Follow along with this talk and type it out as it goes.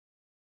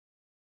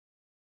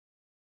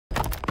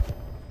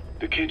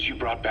The kids you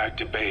brought back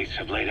to base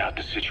have laid out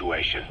the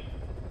situation.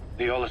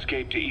 They all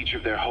escaped to each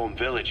of their home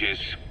villages,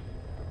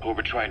 or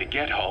were trying to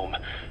get home,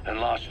 and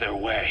lost their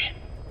way.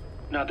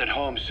 Not that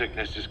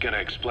homesickness is gonna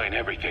explain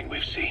everything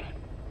we've seen.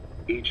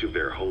 Each of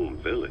their home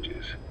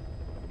villages?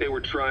 They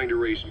were trying to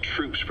raise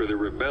troops for the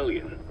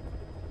rebellion.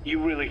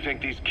 You really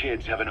think these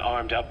kids have an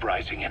armed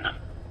uprising in them?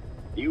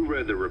 You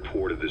read the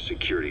report of the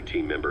security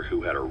team member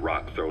who had a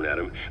rock thrown at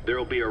him.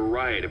 There'll be a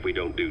riot if we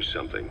don't do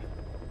something.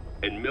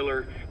 And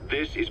Miller,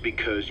 this is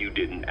because you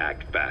didn't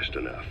act fast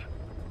enough.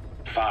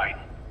 Fine.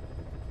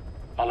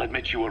 I'll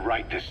admit you were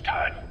right this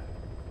time.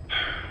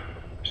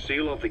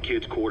 Seal off the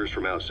kids' quarters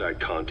from outside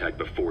contact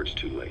before it's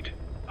too late.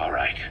 All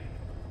right.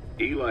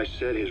 Eli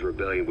said his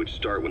rebellion would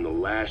start when the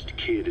last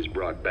kid is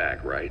brought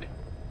back, right?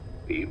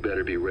 You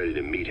better be ready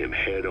to meet him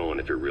head on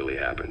if it really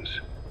happens.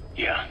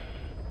 Yeah.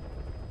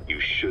 You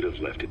should have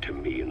left it to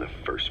me in the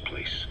first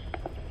place.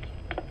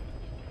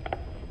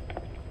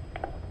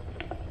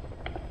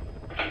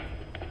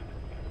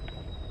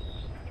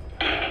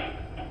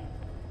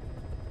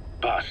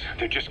 Boss,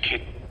 they're just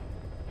kids.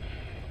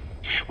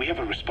 We have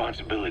a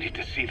responsibility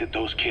to see that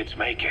those kids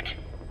make it.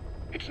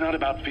 It's not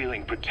about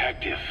feeling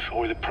protective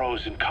or the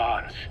pros and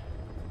cons.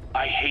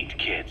 I hate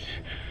kids.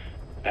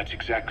 That's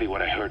exactly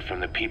what I heard from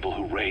the people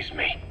who raised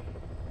me.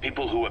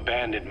 People who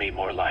abandoned me,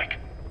 more like.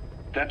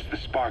 That's the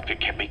spark that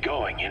kept me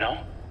going, you know?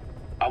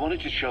 I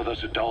wanted to show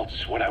those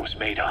adults what I was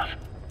made of.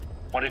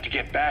 Wanted to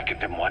get back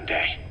at them one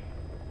day.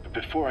 But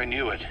before I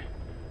knew it,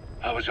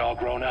 I was all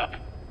grown up.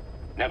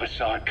 Never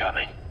saw it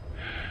coming.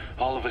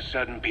 All of a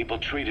sudden, people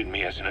treated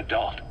me as an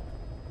adult.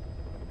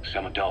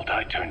 Some adult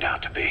I turned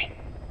out to be.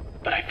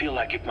 But I feel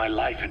like if my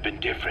life had been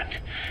different,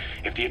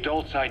 if the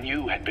adults I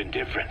knew had been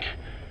different,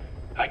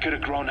 I could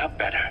have grown up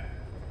better.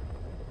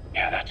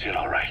 Yeah, that's it,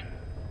 all right.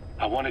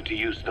 I wanted to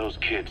use those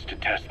kids to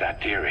test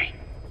that theory.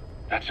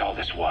 That's all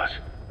this was.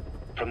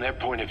 From their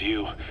point of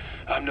view,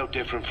 I'm no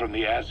different from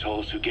the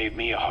assholes who gave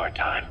me a hard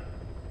time.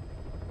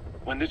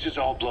 When this is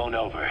all blown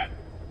over,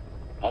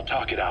 I'll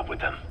talk it out with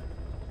them.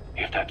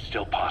 If that's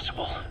still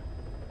possible.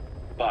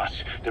 Boss,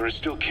 there are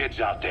still kids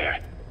out there.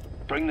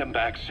 Bring them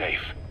back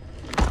safe.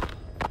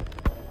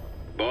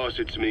 Boss,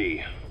 it's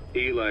me.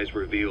 Eli's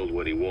revealed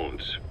what he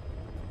wants.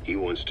 He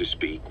wants to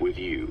speak with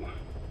you.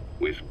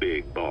 With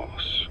Big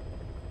Boss.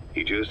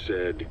 He just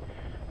said,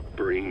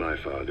 bring my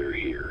father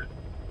here.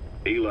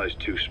 Eli's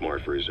too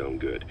smart for his own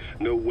good.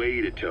 No way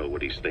to tell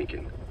what he's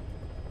thinking.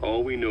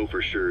 All we know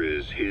for sure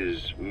is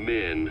his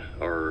men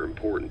are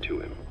important to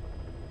him.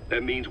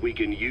 That means we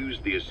can use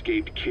the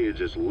escaped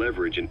kids as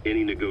leverage in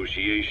any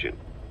negotiation.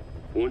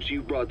 Once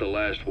you've brought the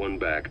last one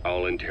back,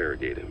 I'll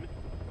interrogate him.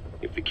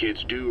 If the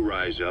kids do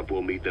rise up,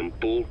 we'll meet them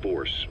full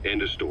force.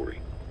 End of story.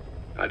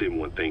 I didn't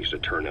want things to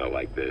turn out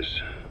like this.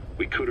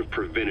 We could have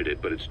prevented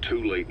it, but it's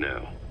too late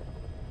now.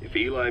 If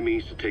Eli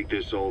means to take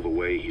this all the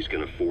way, he's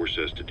gonna force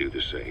us to do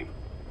the same.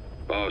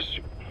 Boss,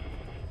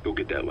 go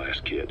get that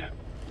last kid.